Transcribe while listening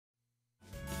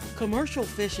Commercial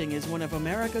fishing is one of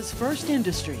America's first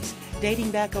industries,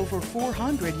 dating back over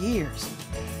 400 years.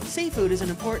 Seafood is an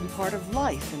important part of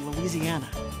life in Louisiana.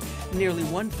 Nearly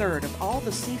 1/3 of all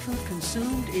the seafood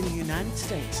consumed in the United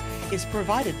States is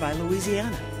provided by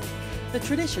Louisiana. The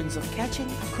traditions of catching,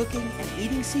 cooking, and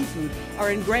eating seafood are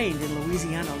ingrained in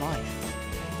Louisiana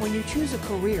life. When you choose a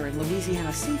career in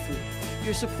Louisiana Seafood,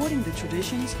 you're supporting the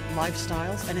traditions,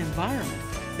 lifestyles, and environment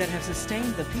that have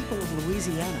sustained the people of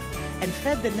Louisiana and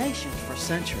fed the nation for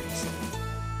centuries.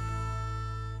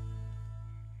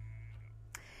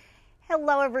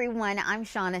 Hello everyone, I'm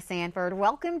Shauna Sanford.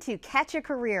 Welcome to Catch a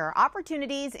Career,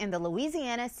 Opportunities in the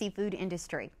Louisiana Seafood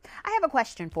Industry. I have a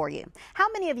question for you.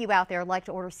 How many of you out there like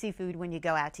to order seafood when you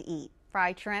go out to eat?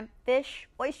 Fried shrimp, fish,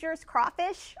 oysters,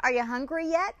 crawfish? Are you hungry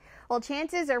yet? Well,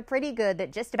 chances are pretty good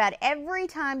that just about every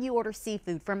time you order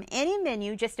seafood from any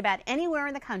menu just about anywhere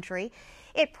in the country,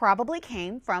 it probably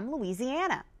came from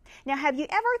Louisiana. Now, have you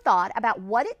ever thought about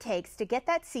what it takes to get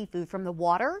that seafood from the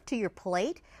water to your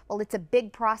plate? Well, it's a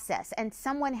big process, and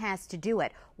someone has to do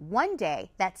it. One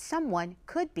day, that someone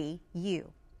could be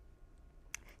you.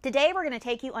 Today, we're going to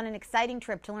take you on an exciting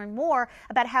trip to learn more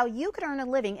about how you could earn a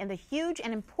living in the huge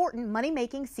and important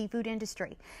money-making seafood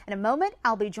industry. In a moment,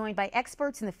 I'll be joined by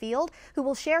experts in the field who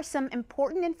will share some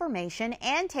important information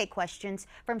and take questions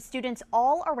from students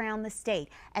all around the state.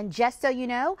 And just so you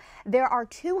know, there are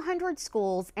 200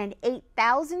 schools and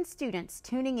 8,000 students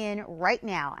tuning in right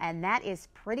now, and that is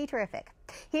pretty terrific.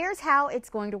 Here's how it's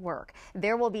going to work.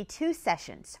 There will be 2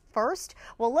 sessions. First,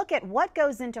 we'll look at what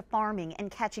goes into farming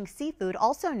and catching seafood,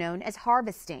 also known as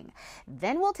harvesting.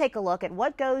 Then we'll take a look at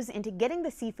what goes into getting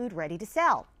the seafood ready to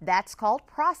sell. That's called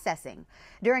processing.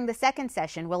 During the second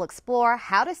session, we'll explore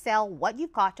how to sell what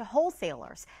you've caught to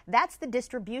wholesalers. That's the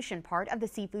distribution part of the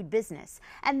seafood business.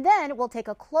 And then we'll take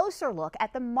a closer look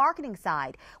at the marketing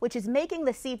side, which is making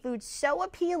the seafood so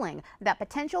appealing that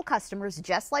potential customers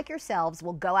just like yourselves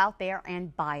will go out there and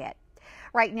buy it.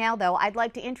 Right now, though, I'd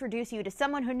like to introduce you to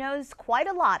someone who knows quite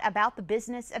a lot about the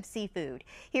business of seafood.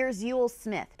 Here's Ewell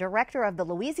Smith, Director of the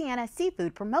Louisiana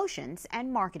Seafood Promotions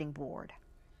and Marketing Board.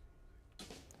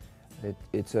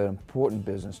 It's an important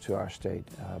business to our state.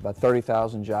 About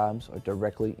 30,000 jobs are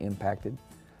directly impacted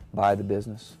by the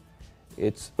business.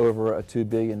 It's over a $2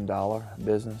 billion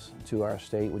business to our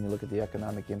state when you look at the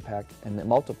economic impact, and the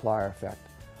multiplier effect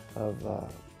of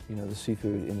the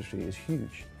seafood industry is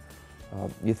huge.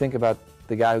 You think about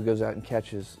the guy who goes out and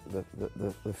catches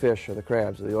the fish or the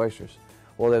crabs or the oysters.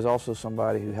 Well, there's also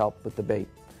somebody who helped with the bait.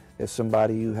 There's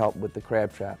somebody who helped with the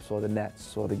crab traps or the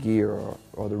nets or the gear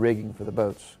or the rigging for the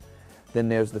boats. Then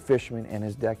there's the fisherman and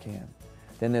his deckhand.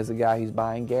 Then there's the guy he's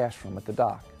buying gas from at the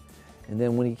dock. And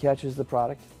then when he catches the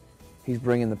product, he's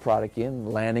bringing the product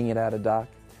in, landing it at a dock.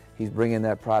 He's bringing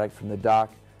that product from the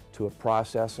dock to a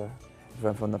processor.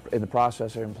 And the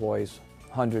processor employs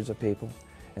hundreds of people.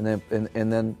 And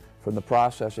then from the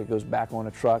processor, it goes back on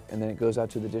a truck, and then it goes out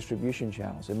to the distribution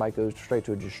channels. It might go straight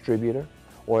to a distributor,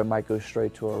 or it might go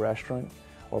straight to a restaurant,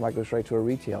 or it might go straight to a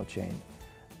retail chain.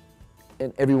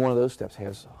 And every one of those steps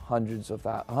has hundreds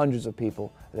of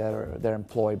people that are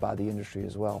employed by the industry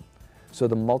as well. So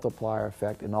the multiplier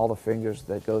effect and all the fingers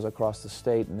that goes across the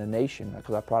state and the nation,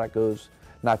 because our product goes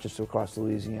not just across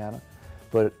Louisiana,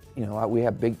 but we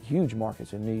have huge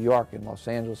markets in New York and Los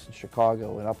Angeles and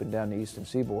Chicago and up and down the eastern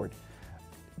seaboard.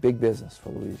 Big business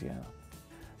for Louisiana.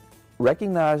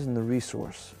 Recognizing the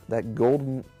resource, that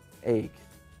golden egg,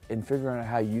 and figuring out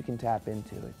how you can tap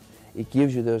into it, it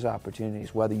gives you those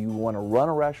opportunities, whether you want to run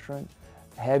a restaurant,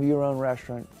 have your own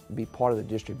restaurant, be part of the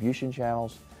distribution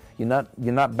channels. You're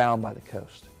not bound by the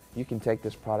coast. You can take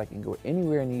this product and go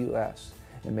anywhere in the U.S.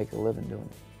 and make a living doing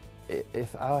it.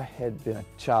 If I had been a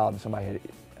child and I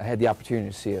had the opportunity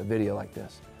to see a video like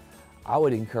this, I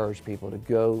would encourage people to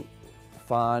go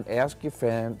ask your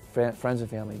friends and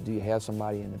family, do you have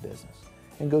somebody in the business?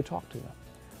 And go talk to them.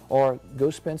 Or go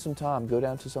spend some time, go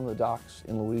down to some of the docks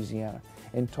in Louisiana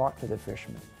and talk to the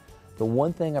fishermen. The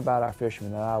one thing about our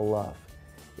fishermen that I love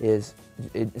is,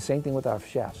 same thing with our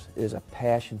chefs, is a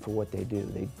passion for what they do.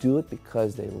 They do it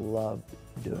because they love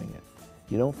doing it.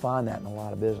 You don't find that in a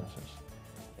lot of businesses.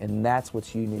 And that's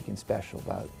what's unique and special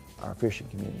about our fishing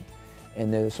community.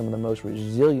 And they're some of the most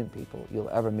resilient people you'll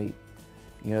ever meet.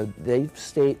 They've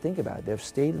stayed, think about it, they've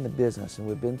stayed in the business, and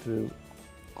we've been through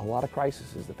a lot of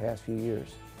crises the past few years,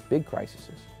 big crises.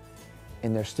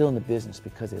 And they're still in the business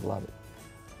because they love it.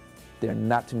 There are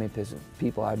not too many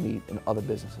people I meet in other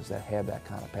businesses that have that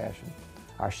kind of passion.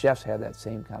 Our chefs have that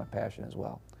same kind of passion as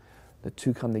well. The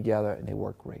two come together and they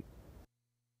work great.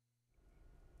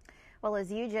 Well,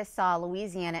 as you just saw,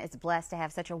 Louisiana is blessed to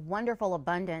have such a wonderful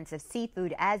abundance of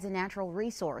seafood as a natural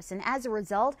resource. And as a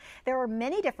result, there are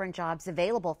many different jobs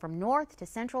available from North to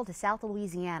Central to South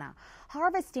Louisiana.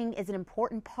 Harvesting is an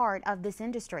important part of this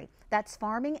industry. That's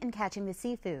farming and catching the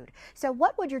seafood. So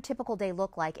what would your typical day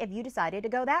look like if you decided to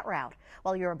go that route?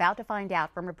 Well, you're about to find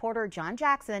out from reporter John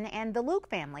Jackson and the Luke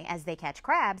family as they catch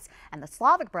crabs and the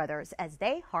Slavic brothers as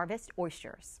they harvest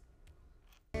oysters.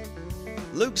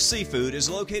 Luke's Seafood is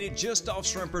located just off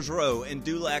Shrimpers Row in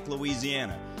Dulac,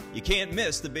 Louisiana. You can't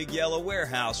miss the big yellow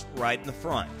warehouse right in the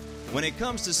front. When it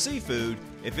comes to seafood,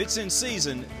 if it's in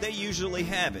season, they usually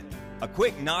have it. A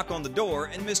quick knock on the door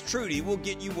and Miss Trudy will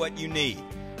get you what you need.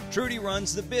 Trudy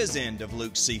runs the biz end of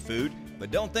Luke's Seafood,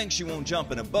 but don't think she won't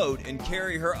jump in a boat and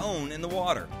carry her own in the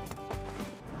water.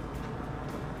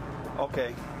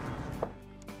 Okay.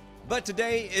 But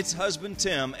today, it's husband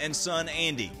Tim and son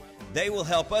Andy. They will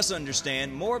help us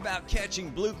understand more about catching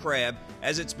blue crab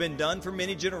as it's been done for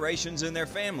many generations in their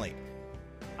family.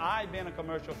 I've been a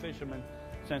commercial fisherman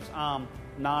since I'm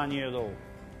 9 years old.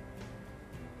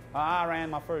 I ran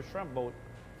my first shrimp boat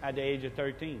at the age of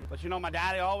 13. But you know, my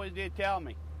daddy always did tell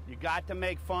me, you got to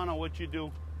make fun of what you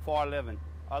do for a living.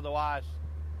 Otherwise,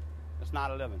 it's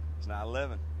not a living. It's not a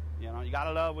living. You know, you got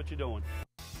to love what you're doing.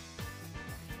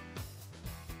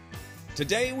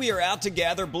 Today we are out to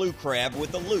gather blue crab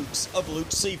with the Lukes of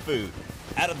Luke's Seafood.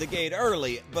 Out of the gate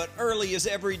early, but early is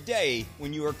every day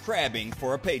when you are crabbing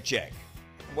for a paycheck.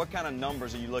 What kind of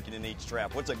numbers are you looking in each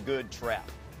trap? What's a good trap?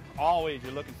 Always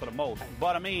you're looking for the most.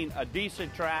 But I mean, a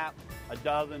decent trap, a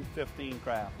dozen, 15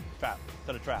 crab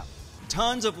to the trap.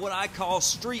 Tons of what I call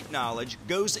street knowledge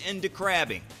goes into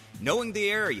crabbing. Knowing the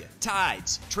area,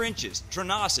 tides, trenches,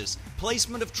 trenasses,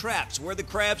 placement of traps where the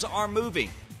crabs are moving.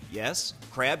 Yes,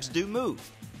 crabs do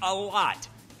move. A lot.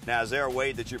 Now, is there a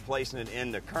way that you're placing it in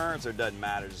the currents, or it doesn't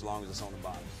matter as long as it's on the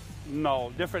bottom?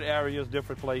 No, different areas,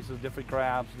 different places, different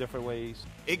crabs, different ways.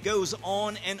 It goes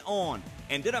on and on.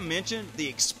 And did I mention the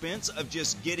expense of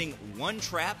just getting one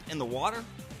trap in the water?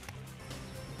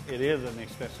 It is an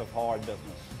expensive, hard business.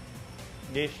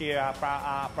 This year,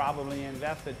 I probably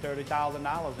invested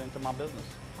 $30,000 into my business.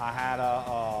 I had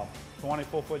a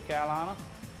 24-foot Carolina,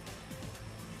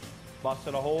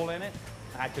 busted a hole in it,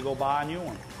 I had to go buy a new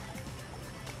one.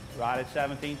 Right at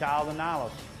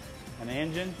 $17,000. An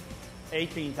engine,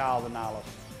 $18,000.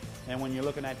 And when you're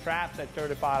looking at traps at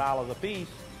 $35 a piece,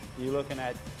 you're looking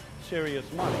at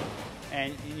serious money.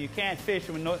 And you can't fish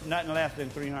with nothing less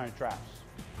than 300 traps.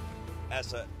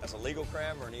 That's a legal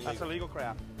crab or an illegal? That's a legal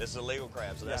crab. This is a legal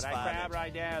crab, so Yeah, that's that 5 crab inches.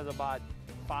 right there is about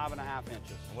 5.5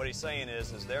 inches. And what he's saying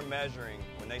is they're measuring,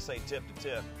 when they say tip to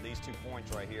tip, these 2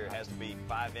 points right here, it has to be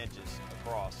 5 inches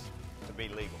across to be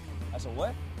legal. That's a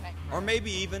what? Or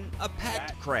maybe even a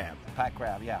packed crab. Packed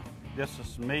crab, yeah. This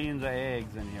is millions of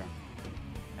eggs in here.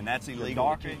 And that's The illegal to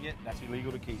darker keep? it gets, that's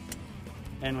illegal to keep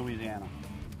in Louisiana.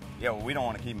 Yeah, well, we don't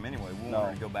want to keep them anyway. We No. want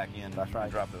her to go back in That's right.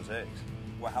 and drop those eggs.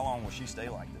 Well, how long will she stay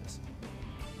like this?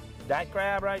 That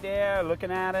crab right there,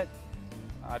 looking at it,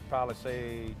 I'd probably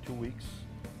say 2 weeks.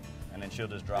 And then she'll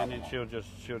just drop And them then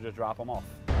off. she'll just drop them off.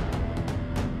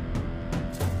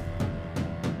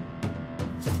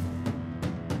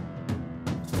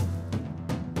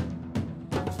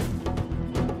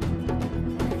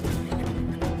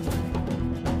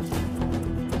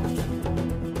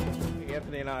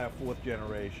 Anthony and I are fourth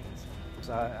generations.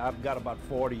 So I've got about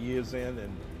 40 years in,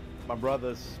 and my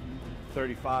brother's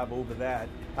 35 over that.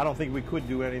 I don't think we could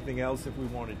do anything else if we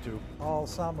wanted to. All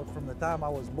summer from the time I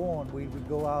was born, we would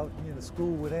go out,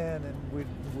 school would end and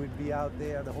we'd be out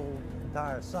there the whole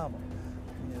entire summer,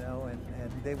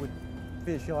 and they would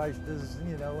fish oysters,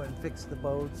 and fix the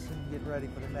boats and get ready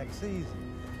for the next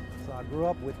season. So I grew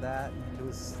up with that, and it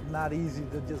was not easy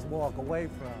to just walk away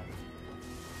from.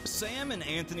 Sam and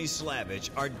Anthony Slavich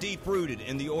are deep-rooted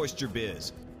in the oyster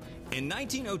biz. In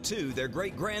 1902, their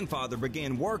great-grandfather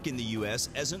began work in the U.S.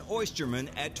 as an oysterman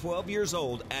at 12 years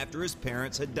old after his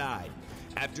parents had died.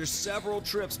 After several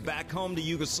trips back home to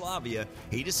Yugoslavia,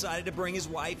 he decided to bring his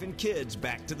wife and kids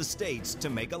back to the States to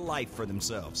make a life for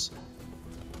themselves.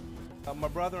 My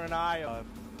brother and I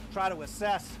try to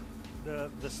assess the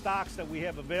stocks that we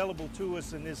have available to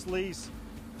us in this lease.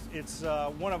 It's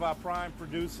one of our prime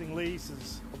producing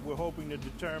leases. We're hoping to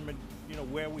determine,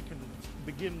 where we can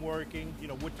begin working,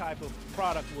 what type of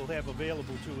product we'll have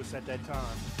available to us at that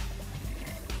time.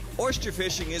 Oyster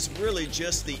fishing is really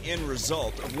just the end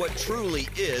result of what truly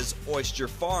is oyster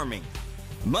farming.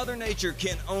 Mother Nature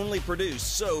can only produce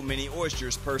so many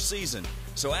oysters per season,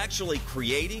 so actually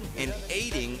creating and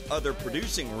aiding other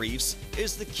producing reefs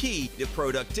is the key to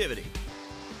productivity.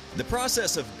 The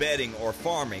process of bedding or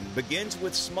farming begins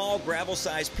with small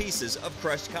gravel-sized pieces of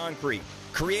crushed concrete,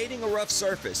 creating a rough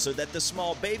surface so that the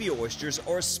small baby oysters,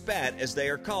 or spat as they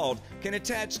are called, can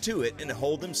attach to it and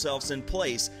hold themselves in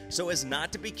place so as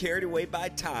not to be carried away by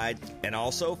tide, and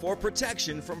also for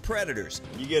protection from predators.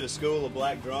 You get a school of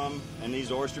black drum and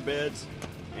these oyster beds,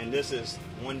 and this is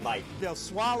one bite. They'll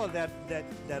swallow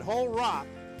that whole rock,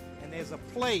 and there's a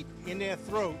plate in their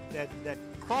throat that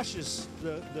crushes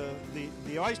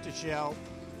the oyster shell,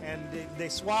 and they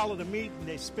swallow the meat and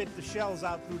they spit the shells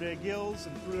out through their gills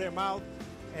and through their mouth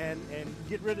and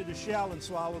get rid of the shell and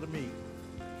swallow the meat.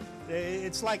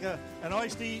 It's like an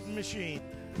oyster-eating machine.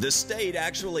 The state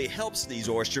actually helps these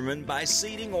oystermen by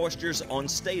seeding oysters on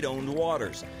state-owned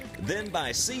waters. Then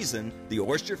by season, the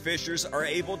oyster fishers are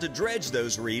able to dredge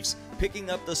those reefs, picking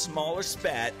up the smaller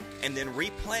spat and then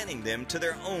replanting them to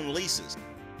their own leases.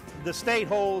 The state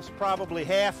holds probably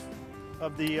half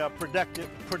of the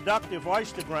productive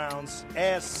oyster grounds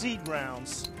as seed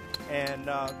grounds, and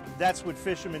that's what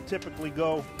fishermen typically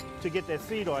go to get their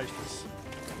feed oysters.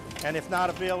 And if not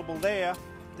available there,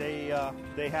 they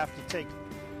have to take,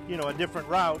 a different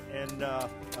route and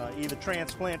either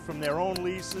transplant from their own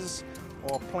leases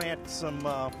or plant some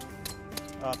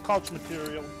culture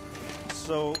material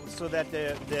so that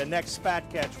their next spat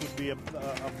catch would be a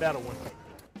better one.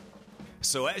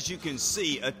 So as you can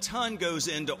see, a ton goes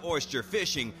into oyster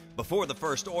fishing before the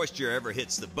first oyster ever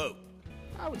hits the boat.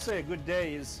 I would say a good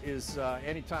day is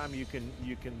anytime you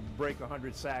can break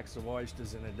 100 sacks of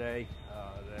oysters in a day.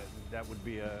 That would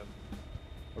be a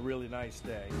really nice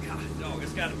day. God, dog,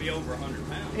 it's got to be over 100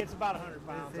 pounds. It's about 100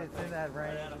 pounds. It's in that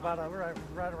range,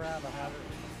 right around 100.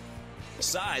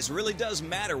 Size really does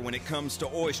matter when it comes to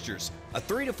oysters. A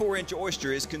 3 to 4 inch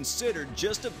oyster is considered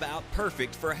just about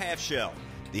perfect for half shell.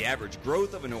 The average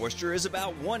growth of an oyster is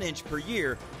about 1 inch per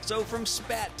year, so from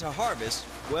spat to harvest,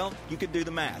 well, you could do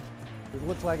the math. It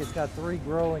looks like it's got 3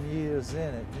 growing years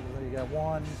in it. You got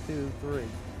 1, 2, 3.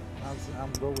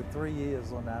 I'm going with 3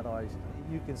 years on that oyster.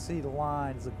 You can see the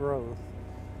lines of growth.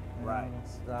 Right.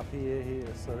 Up here.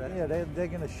 So they're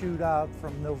going to shoot out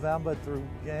from November through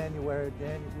January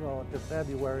to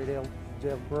February.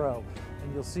 They'll grow,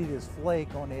 and you'll see this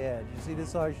flake on the edge. You see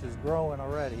this oyster's growing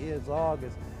already. Here's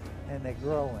August, and they're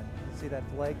growing. You see that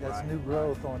flake? That's new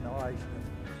growth on the oyster.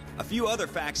 A few other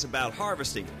facts about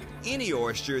harvesting. Any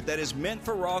oyster that is meant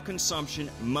for raw consumption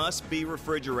must be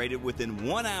refrigerated within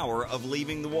 1 hour of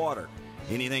leaving the water.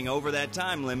 Anything over that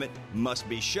time limit must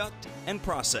be shucked and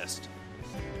processed.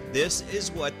 This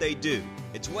is what they do.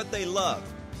 It's what they love.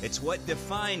 It's what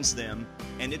defines them,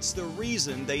 and it's the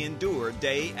reason they endure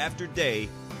day after day,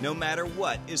 no matter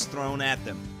what is thrown at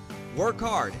them. Work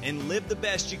hard and live the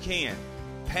best you can.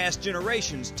 Past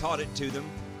generations taught it to them.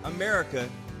 America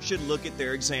should look at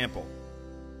their example.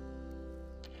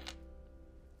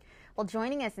 Well,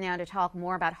 joining us now to talk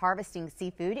more about harvesting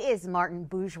seafood is Martin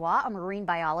Bourgeois, a marine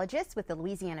biologist with the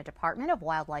Louisiana Department of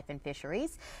Wildlife and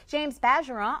Fisheries, James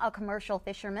Bergeron, a commercial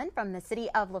fisherman from the city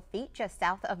of Lafitte, just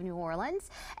south of New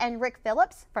Orleans, and Rick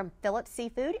Phillips from Phillips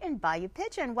Seafood in Bayou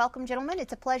Pigeon. Welcome, gentlemen.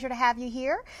 It's a pleasure to have you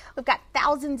here. We've got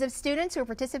thousands of students who are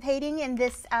participating in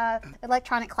this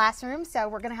electronic classroom, so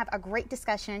we're going to have a great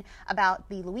discussion about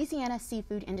the Louisiana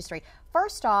seafood industry.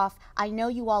 First off, I know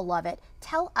you all love it.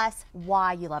 Tell us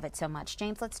why you love it so much.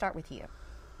 James, let's start with you.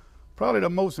 Probably the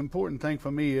most important thing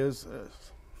for me is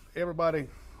everybody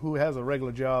who has a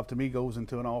regular job, to me, goes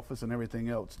into an office and everything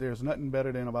else. There's nothing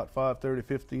better than about 5:30,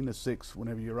 15 to 6,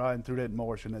 whenever you're riding through that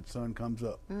marsh and that sun comes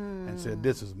up and said,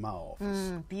 this is my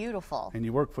office. Beautiful. And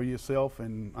you work for yourself,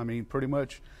 and I mean, pretty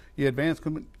much your advance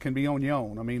can be on your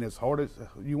own. I mean, as hard as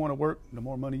you want to work, the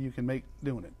more money you can make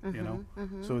doing it, you know?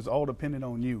 So it's all dependent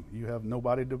on you. You have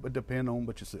nobody to depend on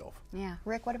but yourself. Yeah.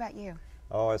 Rick, what about you?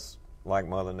 Oh, it's like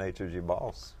Mother Nature's your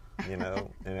boss, you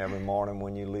know, and every morning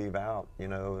when you leave out, you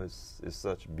know, it's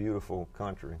such a beautiful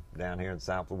country down here in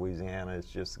South Louisiana. It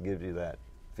just gives you that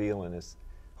feeling. It's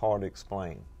hard to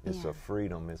explain. It's a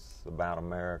freedom. It's about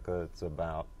America. It's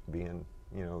about being,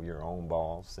 you know, your own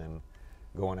boss and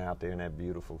going out there in that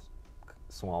beautiful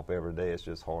swamp every day. It's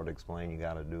just hard to explain. You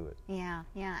got to do it. Yeah,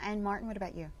 yeah. And Martin, what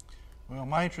about you? Well,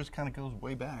 my interest kind of goes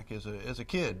way back as a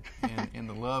kid in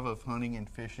the love of hunting and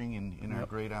fishing and in our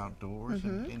great outdoors.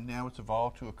 And now it's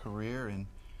evolved to a career, and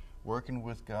working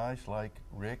with guys like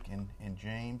Rick and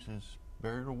James has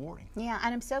very rewarding. Yeah,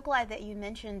 and I'm so glad that you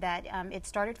mentioned that it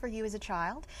started for you as a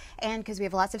child, and because we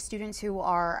have lots of students who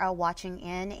are watching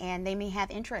in, and they may have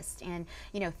interest in,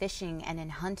 you know, fishing and in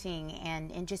hunting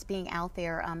and just being out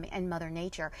there in Mother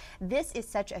Nature. This is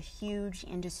such a huge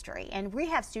industry, and we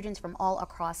have students from all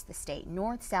across the state,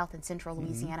 North, South, and Central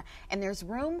Louisiana, and there's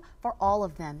room for all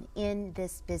of them in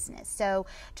this business. So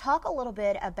talk a little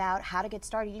bit about how to get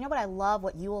started. You know what I love,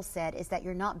 what Ewell said, is that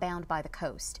you're not bound by the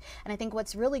coast. And I think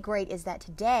what's really great is that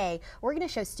today we're going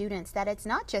to show students that it's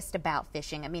not just about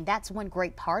fishing. I mean, that's one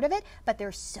great part of it, but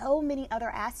there's so many other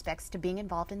aspects to being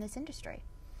involved in this industry.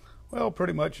 Well,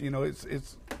 pretty much, you know,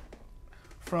 it's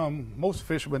from most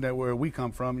fishermen that where we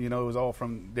come from, you know, it was all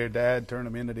from their dad turned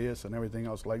them into this and everything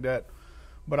else like that.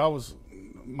 But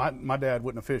my dad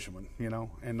wasn't a fisherman, you know,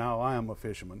 and now I am a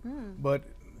fisherman. But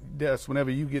that's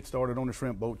whenever you get started on a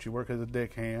shrimp boat, you work as a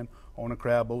deckhand. On the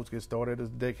crab boats, get started as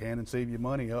a deckhand and save your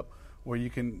money up where you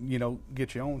can, you know,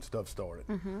 get your own stuff started.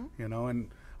 You know, and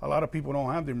a lot of people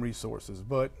don't have them resources,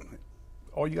 but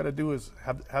all you got to do is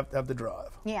have the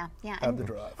drive. Yeah. Have the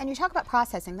drive. And you talk about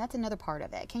processing. That's another part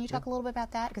of it. Can you talk a little bit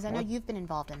about that? Because I know you've been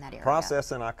involved in that area.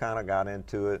 Processing, I kind of got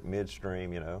into it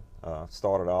midstream, you know.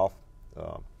 Started off,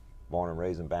 born and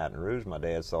raised in Baton Rouge. My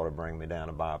dad started bringing me down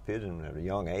to buy a pigeon at a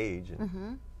young age.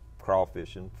 And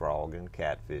crawfishing, frogging,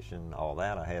 catfishing, all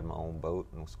that. I had my own boat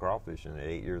and was crawfishing at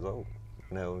 8 years old.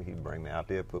 You know, he'd bring me out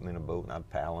there, put me in a boat, and I'd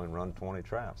paddle and run 20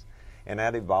 traps. And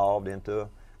that evolved into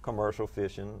commercial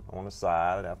fishing on the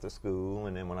side after school.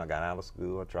 And then when I got out of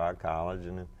school, I tried college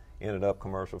and then ended up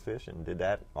commercial fishing. Did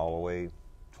that all the way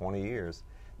 20 years.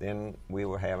 Then we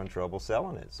were having trouble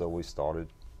selling it, so we started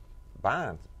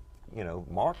buying, you know,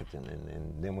 marketing,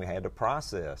 and then we had to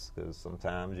process, because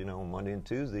sometimes, you know, Monday and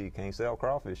Tuesday you can't sell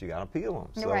crawfish, you got to peel them.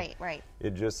 So right.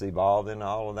 It just evolved into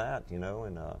all of that, you know,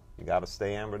 and you got to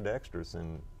stay ambidextrous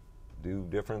and do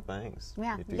different things.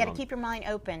 Yeah, you got to keep your mind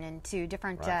open into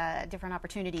different different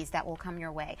opportunities that will come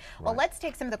your way. Well, let's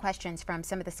take some of the questions from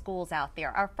some of the schools out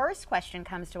there. Our first question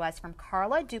comes to us from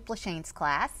Carla Duplachain's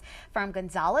class from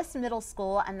Gonzales Middle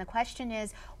School, and the question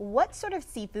is, what sort of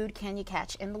seafood can you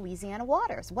catch in Louisiana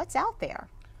waters? What's out there?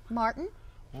 Martin?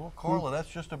 Well, Carla,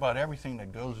 that's just about everything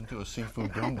that goes into a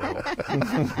seafood gumbo.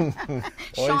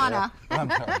 Shauna. I'm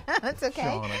sorry. That's okay.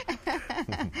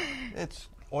 Shauna. It's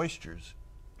oysters,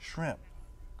 shrimp,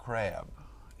 crab,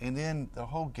 and then the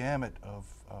whole gamut of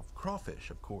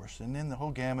crawfish, of course, and then the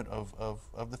whole gamut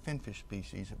of the finfish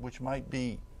species, which might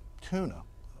be tuna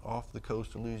off the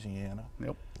coast of Louisiana.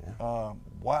 Yep.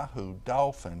 Wahoo,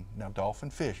 dolphin. Now,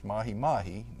 dolphin fish,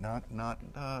 mahi-mahi,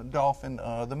 not dolphin,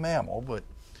 the mammal, but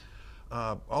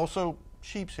also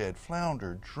sheep's head,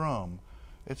 flounder, drum.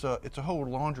 It's a whole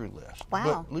laundry list.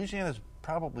 Wow. But Louisiana is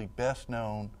probably best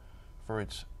known for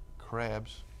its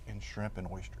crabs and shrimp and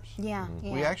oysters. Yeah.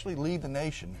 We actually lead the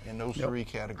nation in those three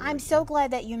categories. I'm so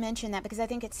glad that you mentioned that, because I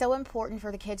think it's so important for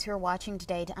the kids who are watching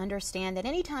today to understand that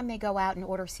anytime they go out and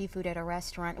order seafood at a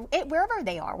restaurant, wherever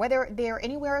they are, whether they're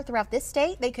anywhere throughout this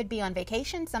state, they could be on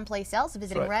vacation someplace else,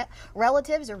 visiting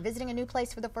relatives or visiting a new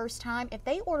place for the first time. If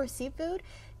they order seafood,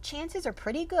 chances are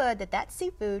pretty good that that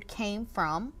seafood came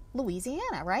from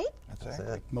Louisiana, right? That's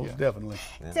it. Most definitely.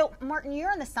 Yeah. So, Martin,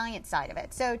 you're on the science side of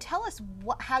it. So tell us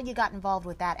how you got involved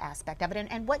with that aspect of it,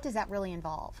 and what does that really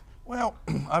involve? Well,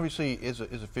 obviously, as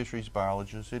a fisheries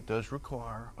biologist, it does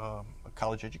require a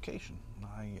college education.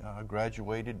 I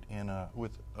graduated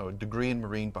with a degree in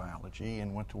marine biology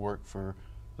and went to work for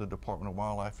the Department of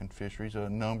Wildlife and Fisheries a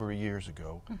number of years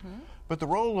ago. But the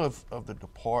role of the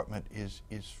department is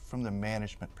from the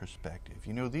management perspective.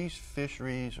 You know, these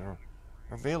fisheries are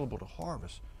available to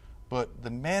harvest, but the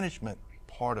management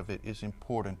part of it is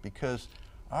important, because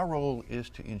our role is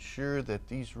to ensure that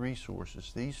these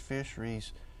resources, these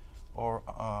fisheries, are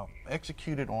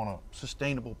executed on a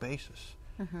sustainable basis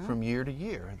from year to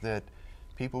year, that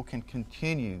people can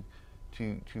continue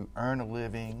to earn a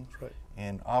living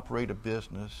and operate a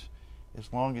business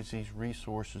as long as these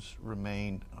resources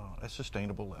remain at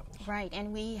sustainable levels. Right,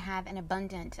 and we have an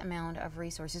abundant amount of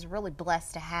resources. We're really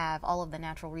blessed to have all of the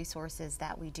natural resources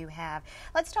that we do have.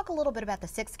 Let's talk a little bit about the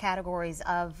 6 categories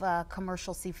of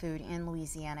commercial seafood in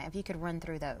Louisiana, if you could run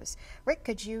through those. Rick,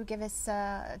 could you give us,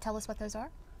 tell us what those are?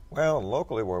 Well,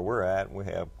 locally where we're at, we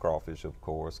have crawfish, of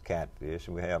course, catfish,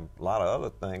 and we have a lot of other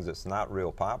things that's not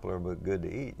real popular but good to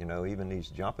eat. You know, even these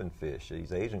jumping fish,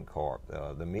 these Asian carp,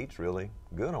 the meat's really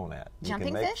good on that.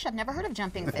 Jumping fish? I've never heard of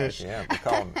jumping fish. Yeah, we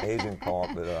call them Asian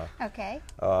carp, but okay.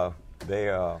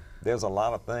 There's a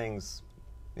lot of things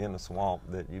in the swamp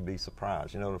that you'd be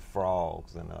surprised. You know, the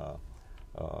frogs, and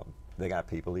they got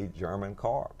people eat German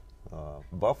carp.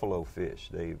 buffalo fish.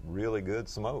 They really good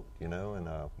smoked, you know, and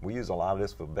we use a lot of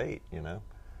this for bait, you know.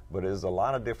 But there's a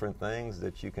lot of different things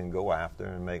that you can go after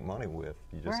and make money with.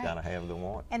 You just got to have the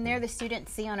want. And there the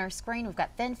students see on our screen, we've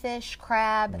got finfish,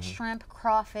 crab, shrimp,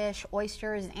 crawfish,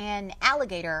 oysters, and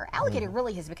alligator. Alligator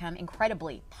really has become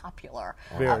incredibly popular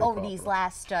over these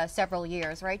last several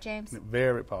years, right, James?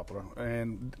 Very popular.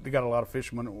 And they got a lot of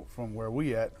fishermen from where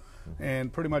we at.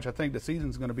 And pretty much I think the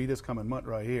season's going to be this coming month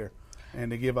right here.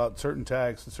 And they give out certain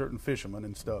tags to certain fishermen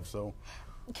and stuff. So.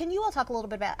 Can you all talk a little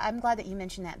bit about, I'm glad that you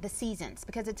mentioned that, the seasons,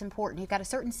 because it's important. You've got a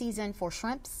certain season for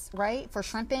shrimps, right, for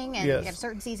shrimping, and you have a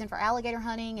certain season for alligator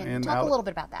hunting, and talk a little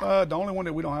bit about that. The only one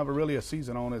that we don't have really a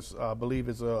season on is, I believe,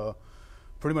 is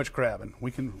pretty much crabbing.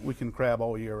 We can crab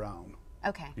all year round.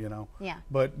 Okay. You know? Yeah.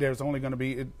 But there's only going to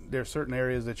be, there's certain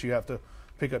areas that you have to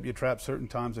pick up your traps certain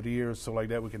times of the year, so like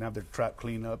that we can have the trap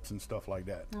cleanups and stuff like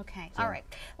that. Okay, so. All right.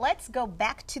 Let's go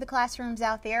back to the classrooms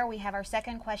out there. We have our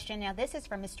second question. Now this is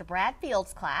from Mr.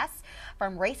 Bradfield's class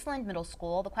from Raceland Middle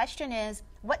School. The question is,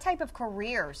 what type of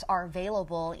careers are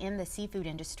available in the seafood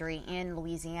industry in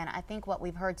Louisiana? I think what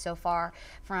we've heard so far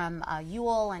from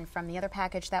Ewell and from the other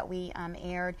package that we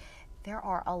aired, there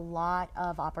are a lot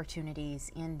of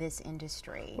opportunities in this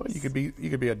industry. Well, you could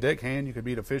be a deckhand, you could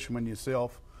be the fisherman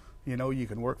yourself. You know, you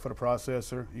can work for the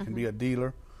processor, you can be a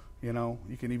dealer, you know,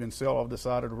 you can even sell off the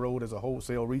side of the road as a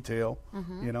wholesale retail,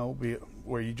 you know,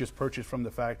 where you just purchase from the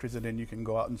factories and then you can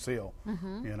go out and sell,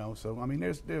 you know. So, I mean,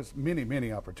 there's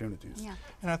many opportunities. Yeah.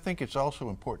 And I think it's also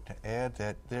important to add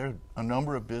that there are a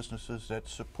number of businesses that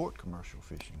support commercial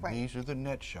fishing. Right. These are the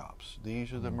net shops.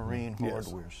 These are the marine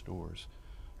hardware stores.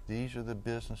 These are the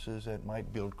businesses that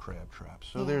might build crab traps.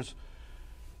 So there's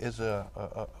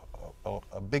a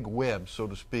big web, so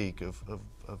to speak, of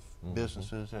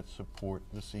businesses that support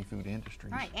the seafood industry.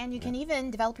 Right, and you can even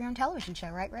develop your own television show,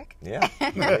 right, Rick? Yeah,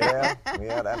 yeah,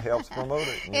 that helps promote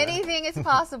it. Anything is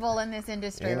possible in this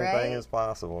industry, right? Anything is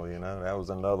possible, you know. That was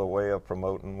another way of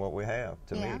promoting what we have,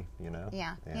 to me, you know.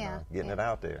 Getting it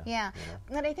out there. Yeah,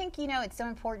 but I think, you know, it's so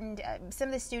important. Some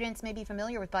of the students may be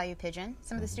familiar with Bayou Pigeon.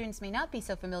 Some of the students may not be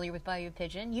so familiar with Bayou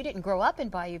Pigeon. You didn't grow up in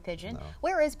Bayou Pigeon. No.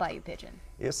 Where is Bayou Pigeon?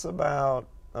 It's about,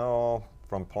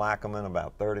 from Plaquemine,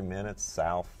 about 30 minutes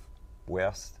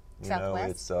southwest. You know,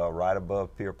 it's right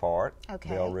above Pier Park.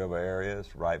 Bell River area.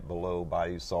 It's right below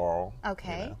Bayou Sorrel.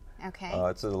 Okay. You know. Okay.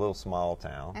 It's a little small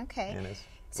town. Okay. And it's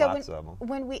so lots of them.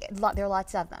 There are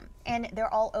lots of them, and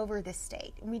they're all over the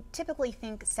state. We typically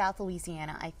think South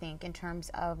Louisiana, I think, in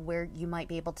terms of where you might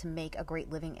be able to make a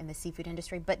great living in the seafood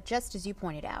industry. But just as you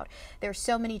pointed out, there are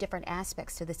so many different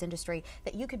aspects to this industry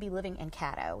that you could be living in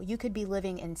Caddo, you could be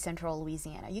living in Central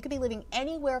Louisiana, you could be living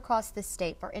anywhere across the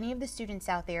state. For any of the students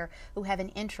out there who have an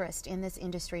interest in this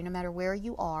industry, no matter where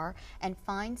you are, and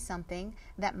find something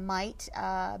that might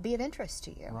be of interest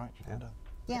to you. Right.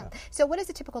 Yeah. So what is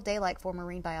a typical day like for a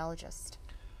marine biologist?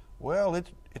 Well, it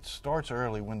starts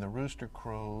early when the rooster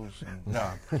crows. And,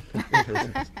 no,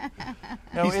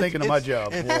 he's thinking of my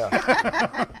job.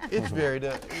 It's varied.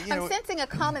 I'm sensing a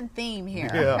common theme here.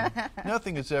 Yeah.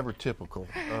 Nothing is ever typical.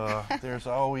 There's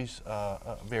always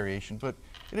a variation, but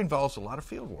it involves a lot of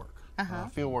field work.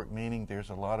 Field work meaning there's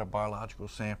a lot of biological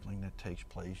sampling that takes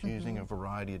place using a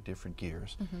variety of different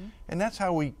gears. And that's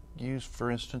how we use, for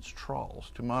instance,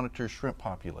 trawls to monitor shrimp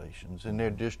populations and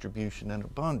their distribution and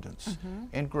abundance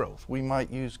and growth. We might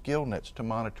use gill nets to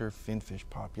monitor finfish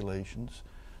populations,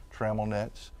 trammel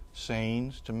nets,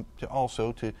 seines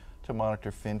to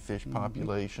monitor finfish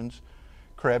populations,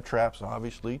 crab traps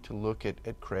obviously to look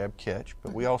at crab catch,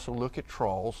 but we also look at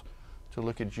trawls to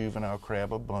look at juvenile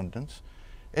crab abundance.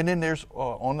 And then there's,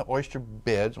 on the oyster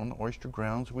beds, on the oyster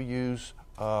grounds, we use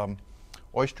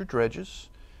oyster dredges,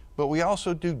 but we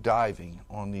also do diving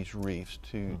on these reefs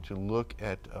to look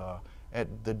at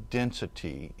the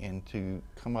density and to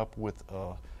come up with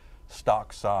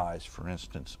stock size, for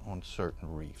instance, on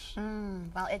certain reefs.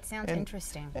 Well, it sounds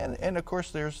interesting. And of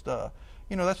course there's the,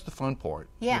 that's the fun part.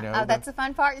 Yeah, that's the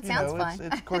fun part. It sounds fun.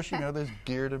 It's, of course, there's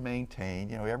gear to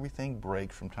maintain. Everything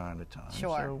breaks from time to time.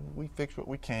 Sure. So we fix what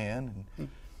we can,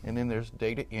 and then there's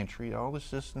data entry. All this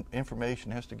system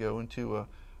information has to go into a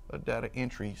data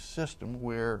entry system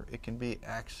where it can be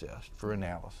accessed for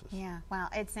analysis. Yeah, wow,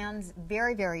 it sounds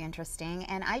very, very interesting,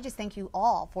 and I just thank you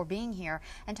all for being here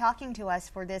and talking to us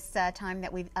for this time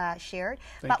that we've shared.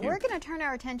 But we're going to turn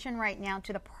our attention right now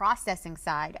to the processing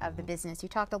side of the business. You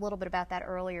talked a little bit about that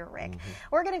earlier, Rick.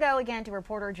 We're going to go again to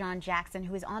reporter John Jackson,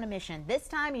 who is on a mission. This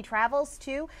time he travels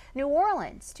to New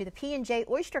Orleans, to the P&J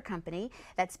Oyster Company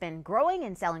that's been growing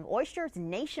and selling oysters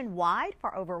nationwide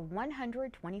for over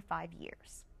 125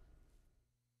 years.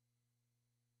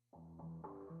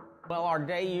 Well, our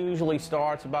day usually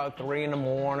starts about 3 in the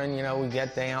morning. You know, we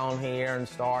get down here and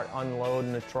start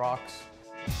unloading the trucks.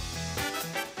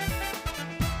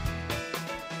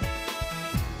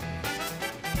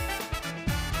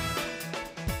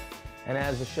 And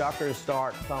as the shuckers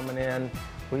start coming in,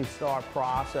 we start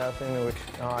processing, which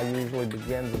usually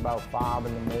begins about 5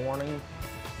 in the morning.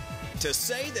 To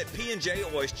say that P&J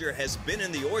Oyster has been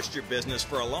in the oyster business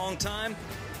for a long time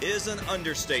is an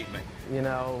understatement. You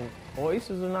know,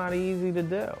 oysters are not easy to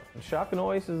do. Shucking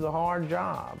oysters is a hard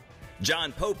job.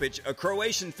 John Popich, a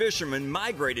Croatian fisherman,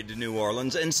 migrated to New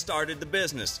Orleans and started the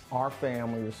business. Our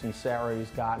family, the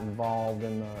Sinceris, got involved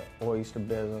in the oyster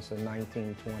business in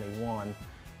 1921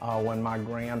 when my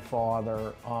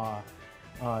grandfather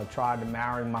tried to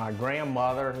marry my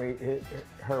grandmother.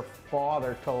 Her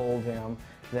father told him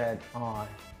that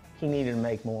he needed to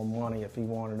make more money if he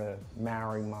wanted to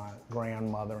marry my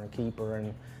grandmother and keep her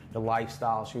in the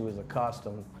lifestyle she was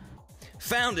accustomed.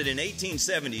 Founded in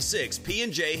 1876,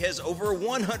 P&J has over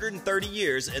 130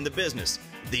 years in the business,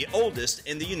 the oldest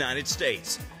in the United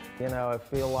States. You know, I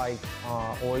feel like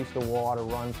oyster water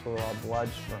runs through our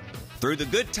bloodstream. Through the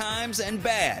good times and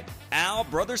bad, Al,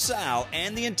 Brother Sal,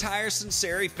 and the entire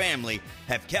Sinceri family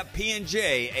have kept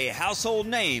P&J a household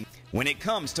name when it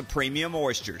comes to premium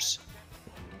oysters.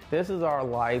 This is our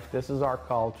life, this is our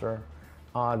culture,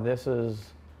 this is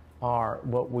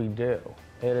what we do.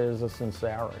 It is a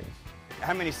Sinceris.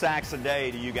 How many sacks a day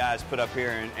do you guys put up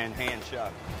here and hand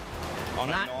shuck on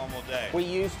a normal day? We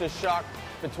used to shuck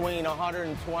between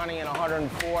 120 and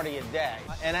 140 a day.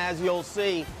 And as you'll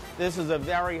see, this is a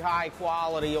very high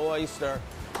quality oyster,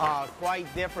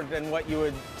 quite different than what you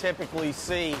would typically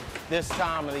see this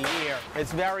time of the year.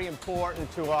 It's very important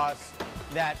to us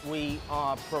that we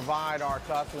provide our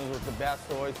customers with the best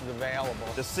oysters available.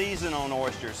 The season on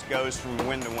oysters goes from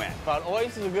when to when? But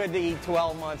oysters are good to eat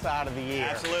 12 months out of the year.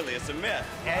 Absolutely, it's a myth,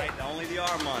 right? Only the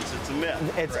R months, it's a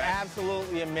myth. It's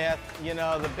absolutely a myth. You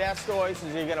know, the best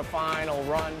oysters you're gonna find will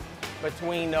run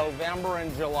between November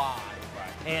and July.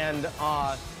 Right.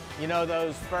 And you know,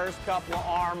 those first couple of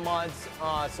R months,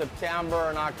 September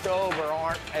and October,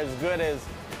 aren't as good as,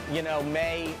 you know,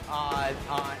 May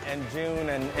and June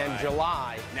and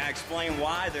July. Now explain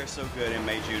why they're so good in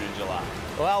May, June, and July.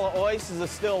 Well, the oysters are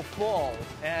still full,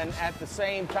 and at the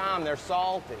same time, they're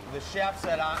salty. The chefs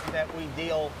that we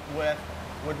deal with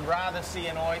would rather see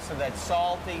an oyster that's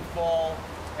salty, full,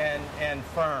 and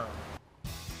firm.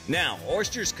 Now,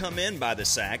 oysters come in by the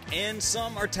sack, and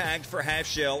some are tagged for half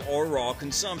shell or raw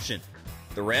consumption.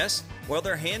 The rest, well,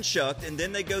 they're hand shucked, and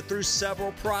then they go through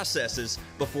several processes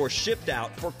before shipped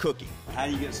out for cooking. How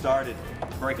do you get started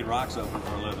breaking rocks open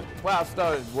for a living? Well, I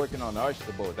started working on the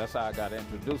oyster boat. That's how I got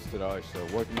introduced to the oyster,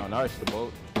 working on the oyster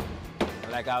boat.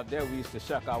 Like out there, we used to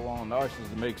shuck our own oysters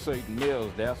to make certain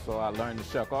meals there, so I learned to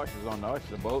shuck oysters on the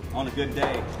oyster boat. On a good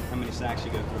day, how many sacks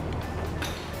you go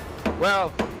through?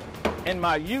 Well, in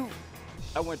my youth,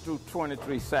 I went through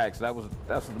 23 sacks.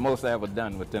 That's the most I ever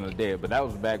done within a day. But that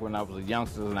was back when I was a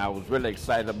youngster and I was really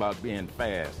excited about being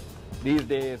fast. These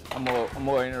days, I'm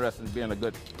more interested in being a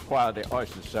good quality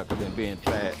oyster shucker than being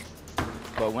fast.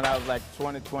 But when I was like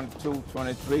 20, 22,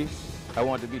 23, I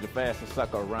wanted to be the fastest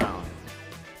sucker around.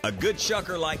 A good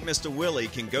shucker like Mr. Willie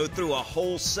can go through a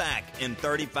whole sack in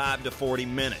 35 to 40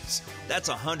 minutes. That's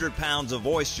 100 pounds of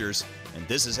oysters, and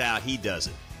this is how he does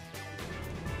it.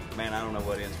 Man, I don't know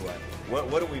what ends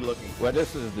what are we looking for? Well,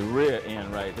 this is the rear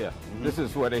end right here. Mm-hmm. This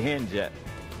is where they hinge at.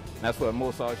 That's where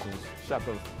most oysters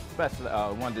shuckers, especially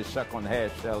one that shuck on the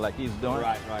half shell like he's doing.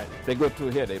 Right. They go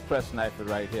through here, they press knife it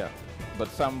right here. But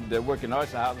some that work in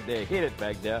oyster houses, they hit it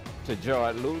back there to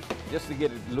jar it loose. Just to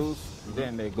get it loose,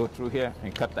 then they go through here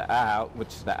and cut the eye out,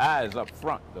 which the eye is up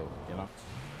front though, you know.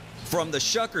 From the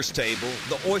shucker's table,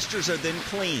 the oysters are then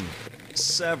cleaned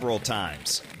several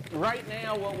times. Right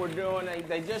now what we're doing,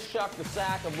 they just shucked a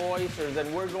sack of oysters,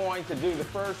 and we're going to do the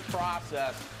first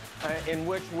process in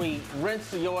which we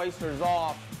rinse the oysters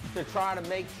off to try to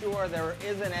make sure there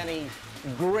isn't any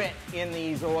grit in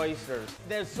these oysters.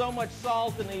 There's so much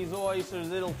salt in these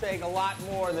oysters, it'll take a lot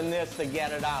more than this to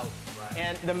get it out. Right.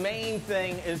 And the main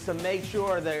thing is to make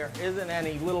sure there isn't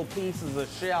any little pieces of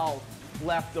shell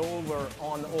left over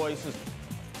on the oysters.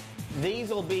 These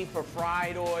will be for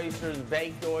fried oysters,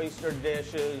 baked oyster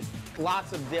dishes,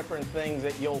 lots of different things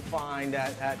that you'll find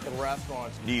at the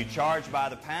restaurants. Do you charge by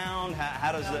the pound?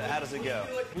 How does it go?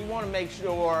 We want to make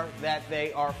sure that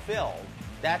they are filled.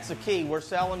 That's the key. We're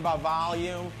selling by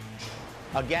volume.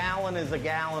 A gallon is a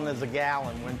gallon is a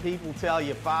gallon. When people tell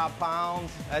you 5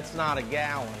 pounds, that's not a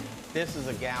gallon. This is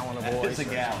a gallon of oysters. It's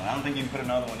a gallon. I don't think you can put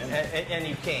another one in there. And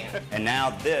you can't. And now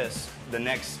this the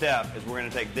next step is we're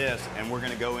going to take this and we're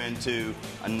going to go into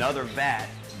another vat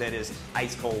that is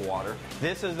ice cold water.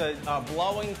 This is a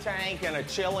blowing tank and a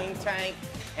chilling tank,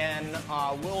 and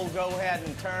we'll go ahead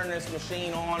and turn this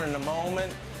machine on in a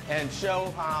moment and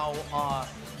show how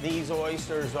these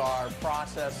oysters are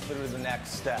processed through the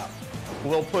next step.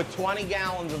 We'll put 20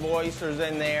 gallons of oysters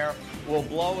in there. We'll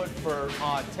blow it for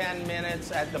 10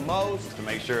 minutes at the most. To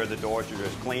make sure that the oysters are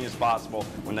as clean as possible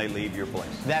when they leave your place.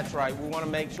 That's right. We want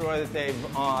to make sure that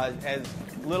they've as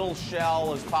little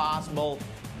shell as possible.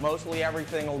 Mostly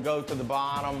everything will go to the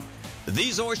bottom.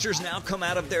 These oysters now come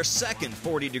out of their second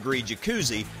 40-degree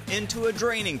jacuzzi into a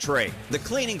draining tray. The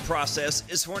cleaning process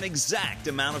is for an exact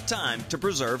amount of time to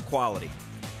preserve quality.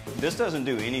 This doesn't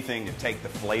do anything to take the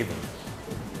flavor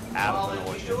out of the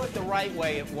oyster. If you do it the right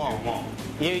way, it won't. It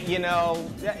won't. You know,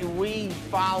 we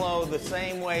follow the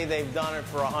same way they've done it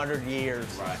for 100 years,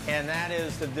 right. And that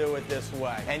is to do it this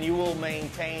way. And you will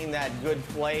maintain that good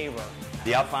flavor. Do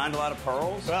y'all find a lot of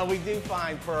pearls? Well, we do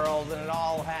find pearls, and it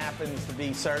all happens to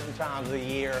be certain times of the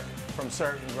year from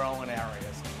certain growing areas.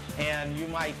 And you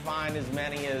might find as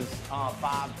many as 5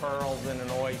 pearls in an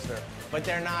oyster, but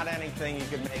they're not anything you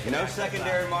could make. No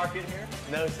secondary market here?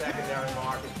 No secondary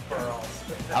market for pearls.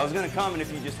 I was going to come, and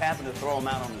if you just happen to throw them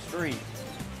out on the street,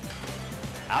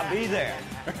 I'll be there.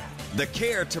 The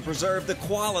care to preserve the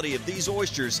quality of these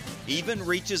oysters even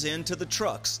reaches into the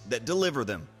trucks that deliver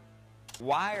them.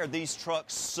 Why are these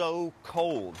trucks so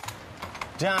cold?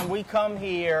 John, we come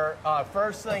here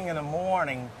first thing in the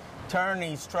morning, turn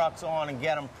these trucks on and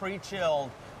get them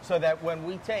pre-chilled so that when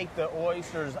we take the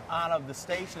oysters out of the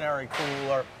stationary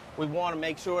cooler, we want to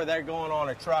make sure they're going on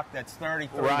a truck that's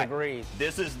 33 degrees.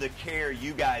 This is the care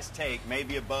you guys take,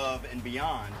 maybe above and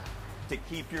beyond, to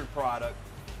keep your product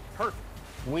perfect.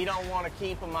 We don't want to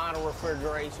keep them out of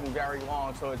refrigeration very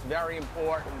long, so it's very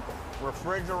important.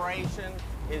 Refrigeration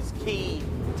is key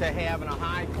to having a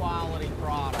high-quality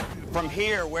product. From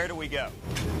here, where do we go?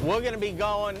 We're going to be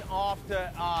going off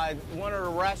to one of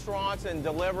the restaurants and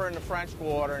delivering the French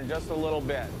Quarter in just a little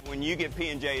bit. When you get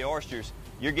P&J oysters,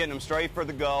 you're getting them straight for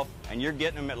the Gulf, and you're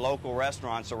getting them at local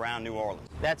restaurants around New Orleans.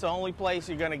 That's the only place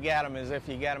you're going to get them is if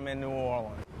you get them in New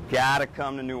Orleans. Gotta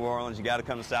come to New Orleans, you gotta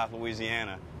come to South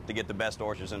Louisiana to get the best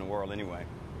oysters in the world anyway.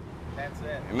 That's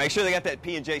it. And make sure they got that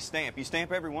P&J stamp. You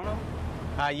stamp every one of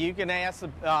them? You can ask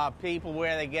the people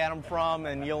where they get them from,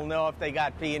 and you'll know if they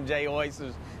got P&J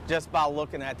oysters just by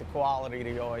looking at the quality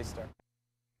of the oyster.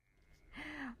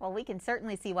 Well, we can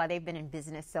certainly see why they've been in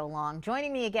business so long.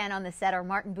 Joining me again on the set are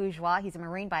Martin Bourgeois. He's a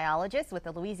marine biologist with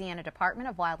the Louisiana Department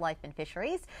of Wildlife and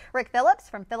Fisheries. Rick Phillips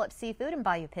from Phillips Seafood in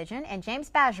Bayou Pigeon. And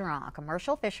James Bergeron, a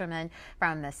commercial fisherman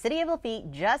from the city of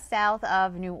Lafitte, just south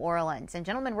of New Orleans. And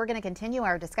gentlemen, we're going to continue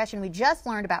our discussion. We just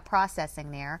learned about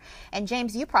processing there. And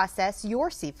James, you process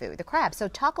your seafood, the crab. So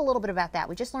talk a little bit about that.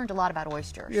 We just learned a lot about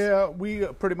oysters. Yeah, we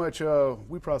pretty much,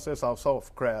 we process our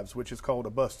soft crabs, which is called a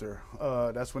buster.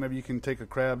 That's whenever you can take a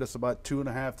crab that's about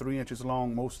 2.5, 3 inches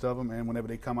long, most of them, and whenever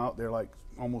they come out, they're like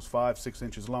almost 5, 6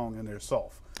 inches long, and they're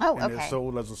soft. Oh, and okay. they're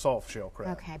sold as a soft shell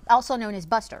crab. Okay. Also known as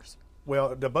busters.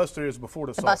 Well, the buster is before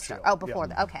the soft buster. shell. Oh, before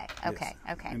yeah. the. Okay. Okay.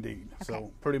 Yes, Okay. Indeed. Okay.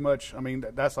 So pretty much, I mean,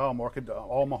 that's our market.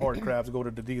 All my hard crabs go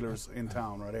to the dealers in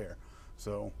town right there.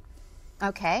 So.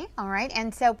 Okay, all right.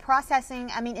 And so processing,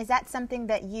 I mean, is that something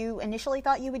that you initially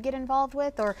thought you would get involved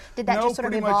with, or did that just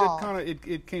sort of evolve? No, pretty much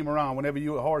it came around. Whenever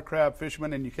you're a hard crab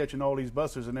fisherman and you're catching all these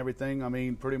busters and everything, I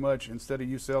mean, pretty much instead of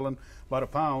you selling by the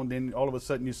pound, then all of a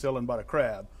sudden you're selling by the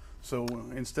crab. So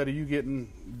instead of you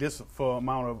getting this for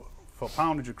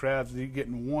poundage of crabs, you're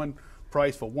getting one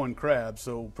price for one crab.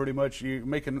 So pretty much you're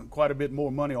making quite a bit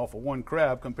more money off of one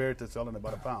crab compared to selling it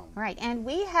by the pound. Right, and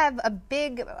we have a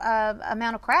big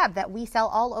amount of crab that we sell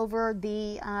all over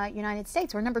the United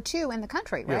States. We're number 2 in the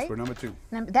country, right? Yes, we're number 2.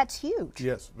 That's huge.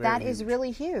 Yes, very That huge. is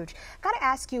really huge. Got to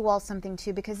ask you all something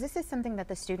too, because this is something that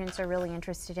the students are really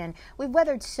interested in. We've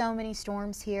weathered so many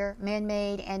storms here,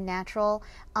 man-made and natural.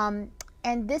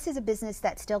 And this is a business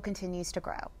that still continues to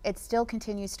grow. It still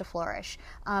continues to flourish.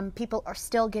 People are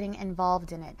still getting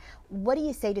involved in it. What do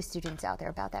you say to students out there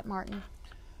about that, Martin?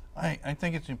 I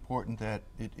think it's important that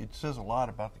it says a lot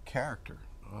about the character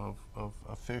of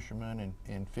fishermen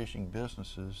and fishing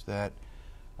businesses that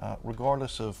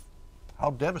regardless of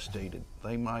how devastated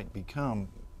they might become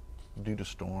due to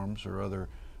storms or other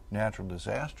natural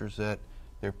disasters, that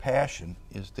their passion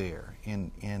is there,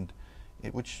 and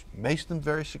which makes them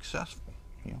very successful.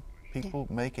 You know, people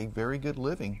make a very good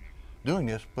living doing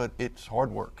this, but it's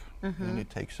hard work and it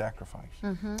takes sacrifice.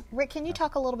 Rick, can you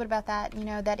talk a little bit about that? You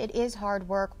know, that it is hard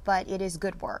work, but it is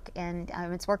good work, and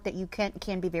it's work that you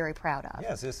can be very proud of.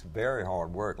 Yes, it's very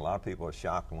hard work. A lot of people are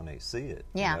shocked when they see it.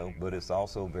 Yeah. You know, but it's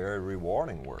also very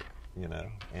rewarding work. You know,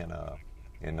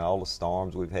 and all the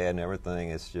storms we've had and everything,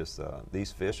 it's just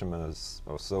these fishermen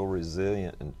are so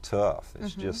resilient and tough.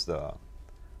 It's just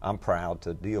I'm proud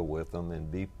to deal with them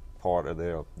and be part of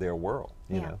their world.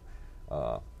 You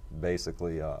know.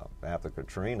 Basically, after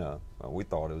Katrina, we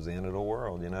thought it was the end of the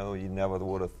world. You know, you never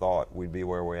would have thought we'd be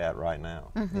where we're at right now.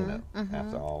 You know,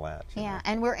 after all that. You know.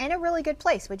 And we're in a really good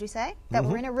place. Would you say that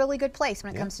we're in a really good place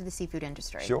when it comes to the seafood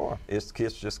industry? Sure, it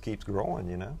just keeps growing.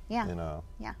 You know. Yeah.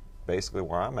 And, basically,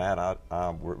 where I'm at,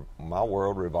 my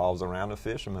world revolves around the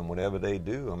fishermen. Whatever they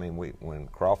do, I mean, when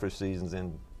crawfish season's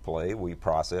in play, we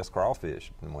process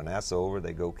crawfish, and when that's over,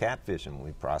 they go catfishing.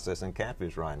 We're processing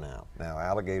catfish right now. Now,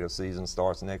 alligator season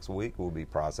starts next week. We'll be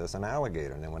processing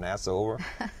alligator, and then when that's over,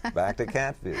 back to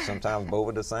catfish. Sometimes both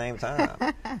at the same time.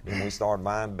 Then we start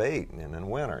buying bait, and in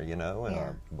winter, you know,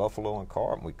 and buffalo and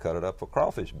carp, we cut it up for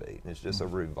crawfish bait. It's just a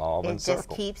revolving circle. It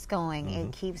just keeps going.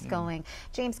 It keeps going.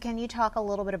 James, can you talk a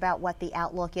little bit about what the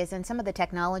outlook is and some of the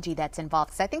technology that's involved?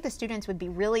 Because I think the students would be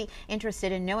really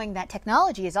interested in knowing that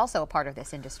technology is also a part of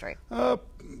this industry.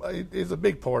 It's a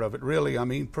big part of it, really. I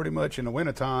mean, pretty much in the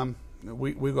wintertime,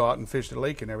 we go out and fish the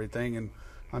lake and everything, and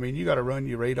I mean, you got to run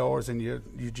your radars and your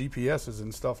GPSs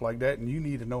and stuff like that, and you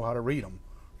need to know how to read them.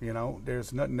 You know,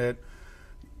 there's nothing that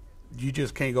you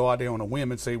just can't go out there on a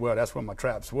whim and say, well, that's where my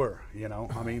traps were. You know,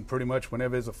 I mean, pretty much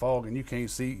whenever there's a fog and you can't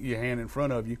see your hand in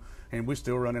front of you, and we're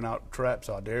still running out traps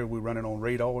out there. We're running on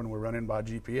radar and we're running by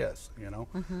GPS, you know.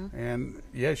 And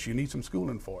yes, you need some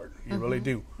schooling for it. You really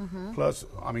do. Plus,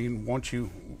 I mean, once you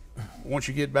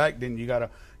get back, then you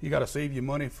gotta save your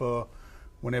money for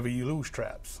whenever you lose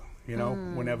traps. You know,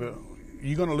 whenever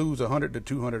you're going to lose 100 to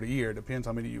 200 a year. Depends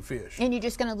how many you fish. And you're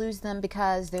just going to lose them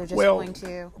because they're just going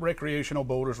to... recreational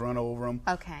boaters run over them.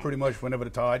 Okay. Pretty much whenever the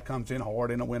tide comes in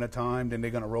hard in the wintertime, then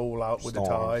they're going to roll out with the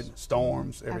tide.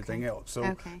 Storms, everything else.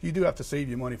 So you do have to save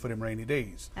your money for them rainy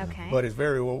days. Okay. But it's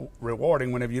very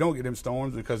rewarding whenever you don't get them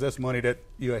storms, because that's money that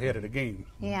you're ahead of the game.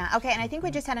 Yeah. Okay. And I think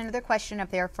we just had another question up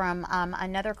there from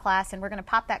another class, and we're going to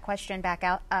pop that question back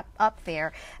up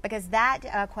there, because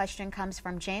that question comes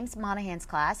from James Monahan's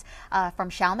class from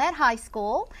Chalmette High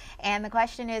School. And the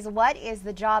question is, what is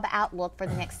the job outlook for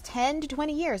the next 10 to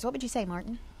 20 years? What would you say,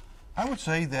 Martin? I would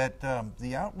say that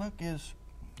the outlook is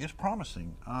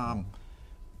promising.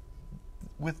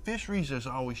 With fisheries, there's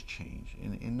always change,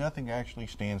 and nothing actually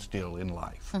stands still in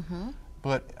life.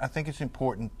 But I think it's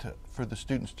important for the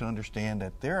students to understand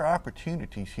that there are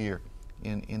opportunities here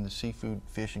in the seafood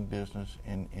fishing business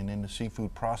and in the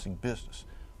seafood processing business.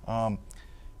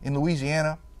 In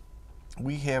Louisiana,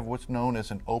 we have what's known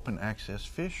as an open access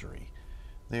fishery.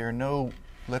 There are no,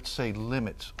 let's say,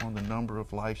 limits on the number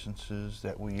of licenses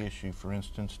that we issue, for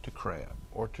instance, to crab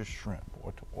or to shrimp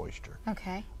or to oyster.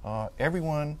 Okay.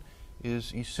 Everyone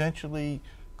is essentially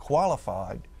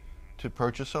qualified to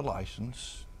purchase a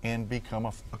license and become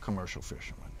a commercial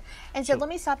fisherman. And so let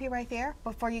me stop you right there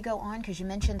before you go on, because you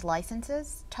mentioned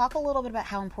licenses. Talk a little bit about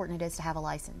how important it is to have a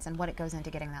license and what it goes into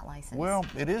getting that license. Well,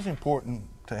 it is important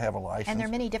to have a license. And there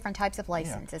are many different types of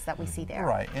licenses that we see there.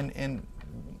 Right, and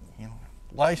you know,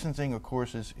 licensing, of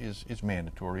course, is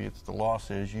mandatory. It's the law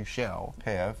says you shall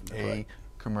have a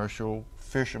commercial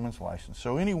fisherman's license.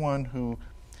 So anyone who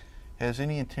has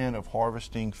any intent of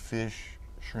harvesting fish,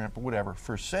 shrimp, or whatever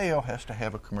for sale has to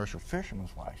have a commercial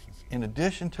fisherman's license. In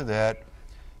addition to that,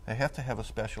 they have to have a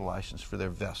special license for their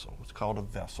vessel. It's called a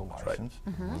vessel license.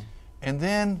 And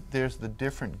then there's the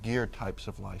different gear types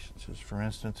of licenses. For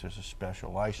instance, there's a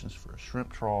special license for a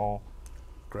shrimp trawl,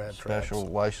 special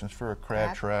license for a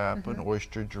crab trap, an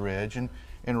oyster dredge, and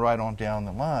right on down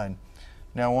the line.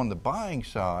 Now on the buying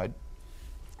side,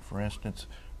 for instance,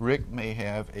 Rick may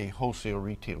have a wholesale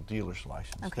retail dealer's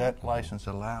license. That license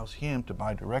allows him to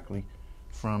buy directly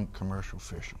from commercial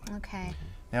fishermen. Okay.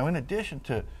 Now in addition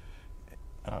to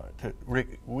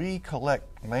Rick, we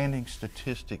collect landing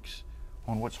statistics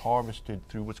on what's harvested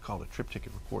through what's called a trip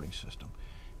ticket reporting system.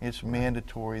 It's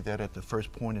mandatory that at the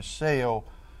first point of sale,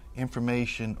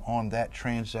 information on that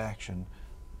transaction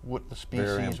what the species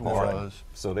Very important. was.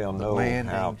 So they'll the know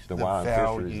landings, how the wild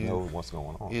fisheries value know what's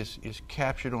going on. Is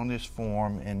captured on this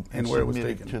form and where it was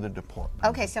submitted taken. to the department.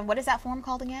 Okay, so what is that form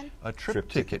called again? A trip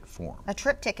ticket form. A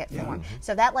trip ticket form.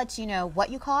 So that lets you know what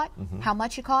you caught, how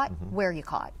much you caught, where you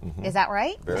caught. Is that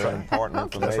right? Very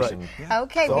important information.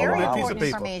 Okay, It's all very on that piece of important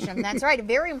paper. information. That's right, a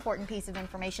very important piece of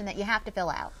information that you have to fill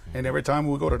out. And every time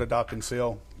we go to the dock and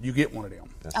sell, you get one of them.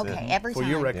 That's Okay, it. every For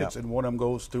time. your records, and one of them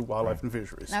goes to Wildlife and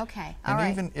Fisheries. Okay, all And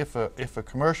right. even if a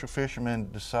commercial fisherman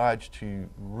decides to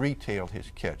retail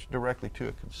his catch directly to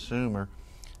a consumer,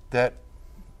 that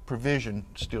provision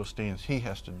still stands. He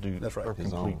has to do That's right. or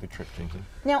His complete own. the trip ticket.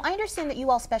 Now, I understand that you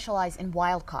all specialize in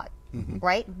wild caught,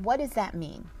 right? What does that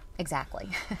mean exactly?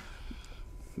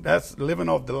 That's living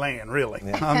off the land, really.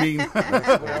 I mean,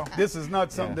 this is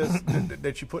not something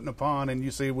that you put in a pond and you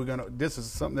say we're gonna. This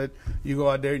is something that you go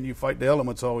out there and you fight the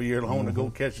elements all year long to go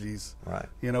catch these. Right.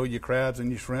 You know, your crabs and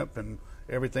your shrimp and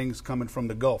everything's coming from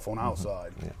the Gulf on our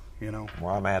side. Yeah. You know.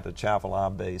 Well, I'm at the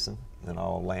Chapala Basin, and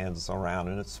all lands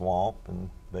surrounding it, swamp, and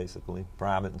basically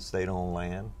private and state-owned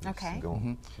land. Okay.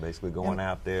 Basically going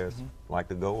out there, it's like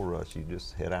the gold rush. You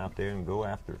just head out there and go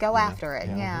after it. Go you know? after it,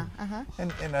 yeah.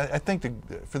 And I think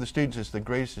for the students, it's the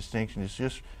greatest distinction is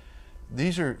just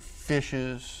these are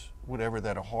fishes, whatever,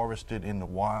 that are harvested in the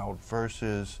wild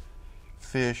versus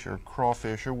fish or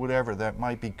crawfish or whatever that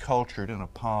might be cultured in a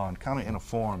pond, kind of in a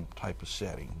farm type of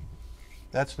setting.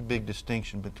 That's the big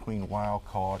distinction between wild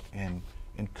caught and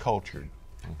cultured.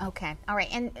 Okay, all right.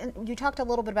 And you talked a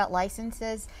little bit about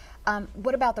licenses.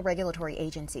 What about the regulatory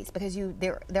agencies? Because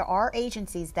there are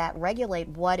agencies that regulate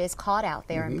what is caught out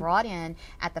there and brought in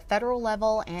at the federal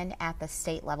level and at the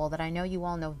state level that I know you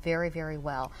all know very, very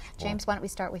well. James, why don't we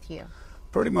start with you?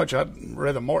 Pretty much, I'd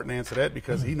rather Martin answer that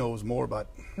because he knows more about.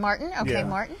 Martin? Okay, Yeah.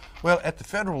 Martin. Well, at the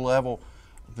federal level,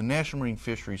 the National Marine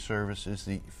Fisheries Service is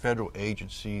the federal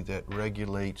agency that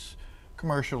regulates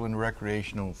commercial and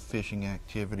recreational fishing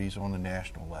activities on the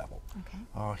national level.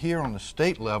 Okay. Here on the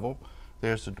state level,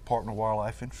 there's the Department of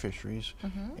Wildlife and Fisheries,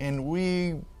 and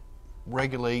we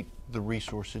regulate the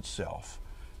resource itself.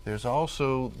 There's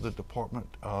also the Department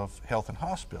of Health and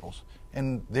Hospitals,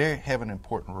 and they have an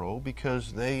important role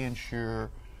because they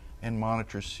ensure and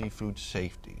monitor seafood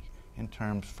safety in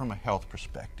terms from a health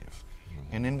perspective.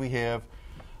 And then we have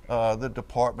the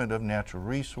Department of Natural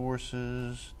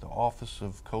Resources, the Office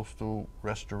of Coastal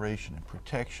Restoration and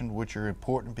Protection, which are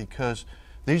important because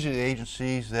these are the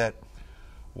agencies that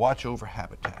watch over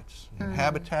habitats. And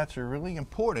habitats are really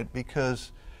important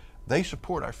because they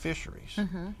support our fisheries.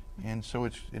 And so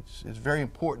it's very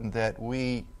important that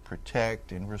we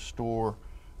protect and restore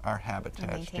our habitats.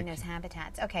 And maintain those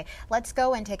habitats. Okay, let's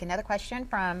go and take another question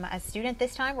from a student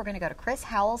this time. We're going to go to Chris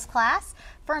Howell's class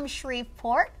from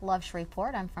Shreveport. Love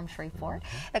Shreveport. I'm from Shreveport.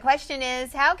 The question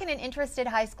is, how can an interested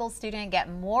high school student get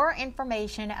more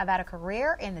information about a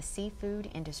career in the seafood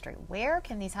industry? Where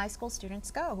can these high school students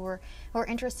go who are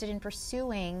interested in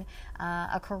pursuing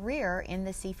a career in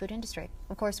the seafood industry?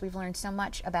 Of course, we've learned so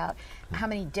much about how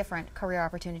many different career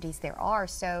opportunities there are.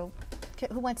 So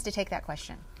who wants to take that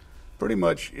question? Pretty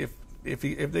much, if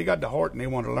they got the heart and they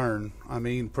want to learn, I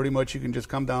mean, pretty much you can just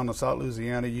come down to South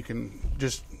Louisiana. You can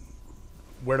just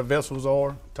where the vessels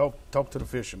are, talk to the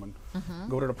fishermen,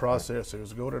 go to the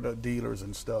processors, go to the dealers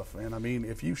and stuff. And I mean,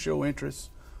 if you show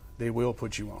interest, they will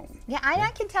put you on. Yeah,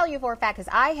 I can tell you for a fact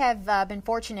because I have been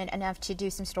fortunate enough to do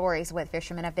some stories with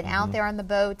fishermen. I've been out there on the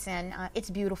boats, and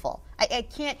it's beautiful. I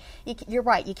can't. You're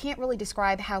right. You can't really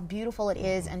describe how beautiful it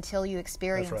is until you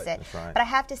experience it. That's right. But I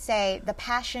have to say, the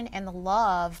passion and the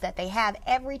love that they have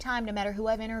every time, no matter who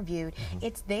I've interviewed,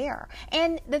 it's there.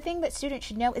 And the thing that students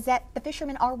should know is that the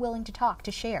fishermen are willing to talk,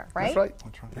 to share. Right? That's right.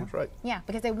 That's right. That's right. Yeah,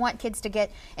 because they want kids to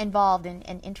get involved and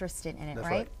interested in it. That's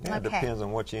right? Yeah, it depends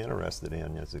on what you're interested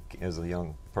in as a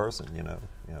young person. You know,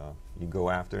 you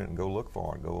go after it and go look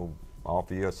for it. Go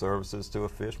offer your services to a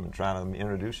fisherman, try to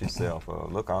introduce yourself.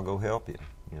 Look, I'll go help you.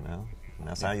 You know, and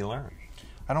that's how you learn.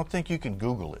 I don't think you can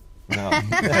Google it. No.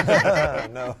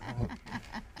 No.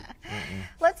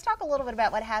 Let's talk a little bit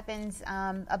about what happens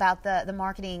about the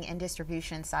marketing and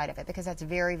distribution side of it, because that's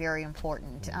very, very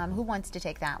important. Who wants to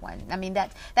take that one? I mean,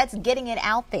 that's getting it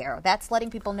out there. That's letting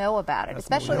people know about it,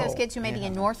 especially those kids who may be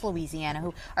in North Louisiana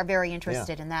who are very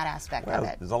interested in that aspect of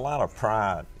it. There's a lot of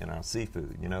pride in our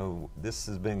seafood. You know, this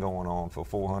has been going on for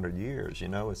 400 years. You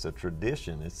know, it's a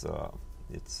tradition.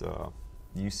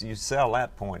 You sell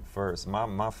that point first.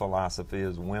 My philosophy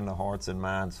is win the hearts and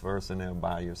minds first, and then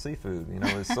buy your seafood. You know,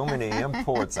 there's so many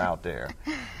imports out there,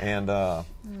 and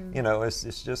you know, it's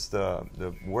just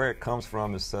where it comes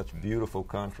from is such beautiful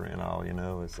country and all. You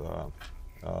know, it's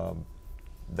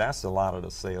that's a lot of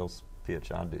the sales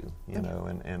pitch I do, you know,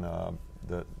 and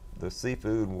the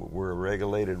seafood, we're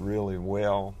regulated really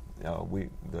well.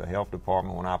 The health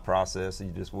department, when I process,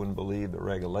 you just wouldn't believe the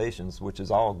regulations, which is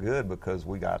all good because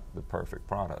we got the perfect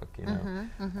product, you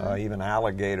know. Even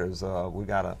alligators, we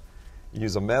got to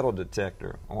use a metal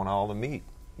detector on all the meat,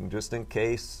 just in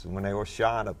case when they were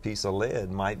shot, a piece of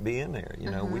lead might be in there. You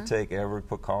know, we take every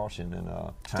precaution and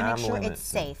time to make sure limit. it's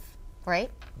safe, right?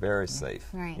 Very safe,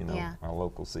 right, you know, our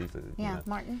local seafood. Yeah, you know.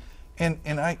 Martin?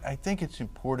 And I think it's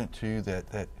important, too,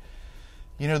 that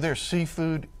you know, there's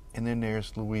seafood and then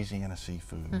there's Louisiana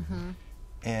Seafood.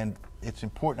 And it's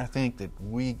important, I think, that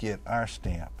we get our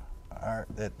stamp,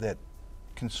 that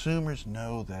consumers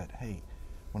know that, hey,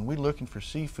 when we're looking for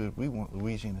seafood, we want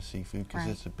Louisiana Seafood because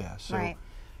it's the best. So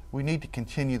we need to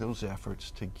continue those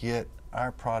efforts to get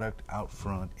our product out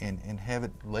front and have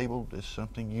it labeled as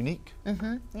something unique.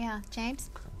 Yeah, James?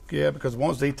 Yeah, because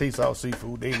once they taste our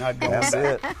seafood, they not going That's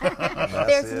back. it.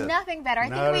 There's nothing better. I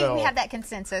Not think at we all. have that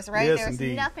consensus, right? Yes, There's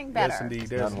indeed. nothing better. Yes, indeed.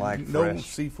 There's Nothing like no fresh.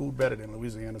 seafood better than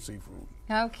Louisiana Seafood.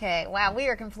 Okay, wow, we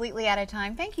are completely out of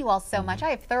time. Thank you all so much. I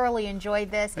have thoroughly enjoyed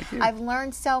this. I've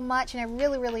learned so much, and I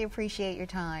really, really appreciate your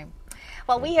time.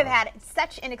 Well, we have had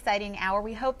such an exciting hour.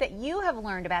 We hope that you have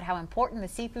learned about how important the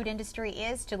seafood industry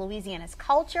is to Louisiana's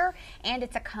culture and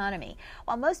its economy.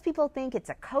 While most people think it's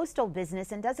a coastal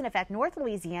business and doesn't affect North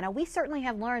Louisiana, we certainly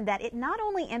have learned that it not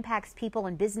only impacts people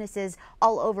and businesses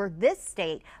all over this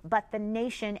state, but the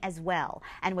nation as well.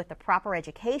 And with the proper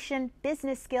education,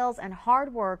 business skills, and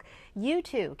hard work, you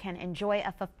too can enjoy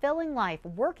a fulfilling life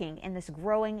working in this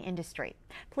growing industry.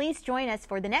 Please join us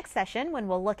for the next session when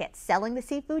we'll look at selling the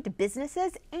seafood to businesses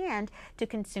and to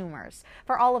consumers.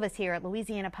 For all of us here at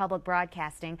Louisiana Public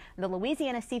Broadcasting, the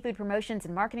Louisiana Seafood Promotions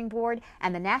and Marketing Board,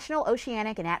 and the National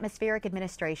Oceanic and Atmospheric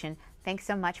Administration, thanks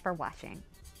so much for watching.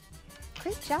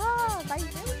 Great job! I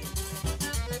really